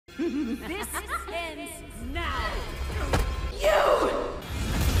This ends now! You!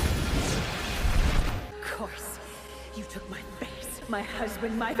 Of course. You took my face, my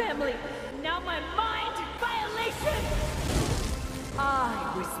husband, my family. Now my mind! Violation!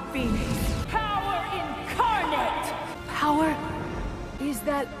 I was Phoenix. Power incarnate! Power? Is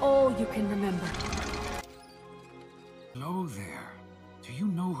that all you can remember? Hello there. Do you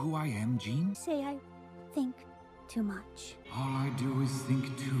know who I am, Jean? Say I think too much. All I do is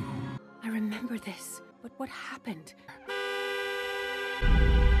think too. I remember this, but what happened?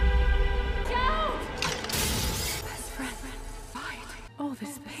 Don't! Best friend, fight. All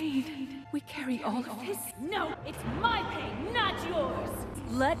this pain. We carry all of this. No, it's my pain, not yours!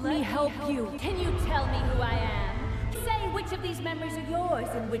 Let me help you. Can you tell me who I am? Say which of these memories are yours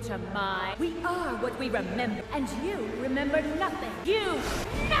and which are mine. We are what we remember, and you remember nothing. You,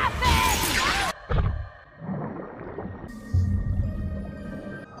 nothing!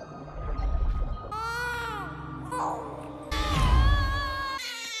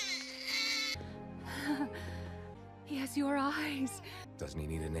 He has your eyes. Doesn't he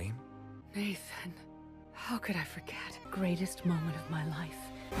need a name? Nathan, how could I forget? Greatest moment of my life.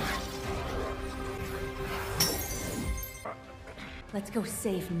 Let's go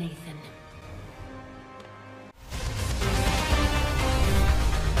save Nathan.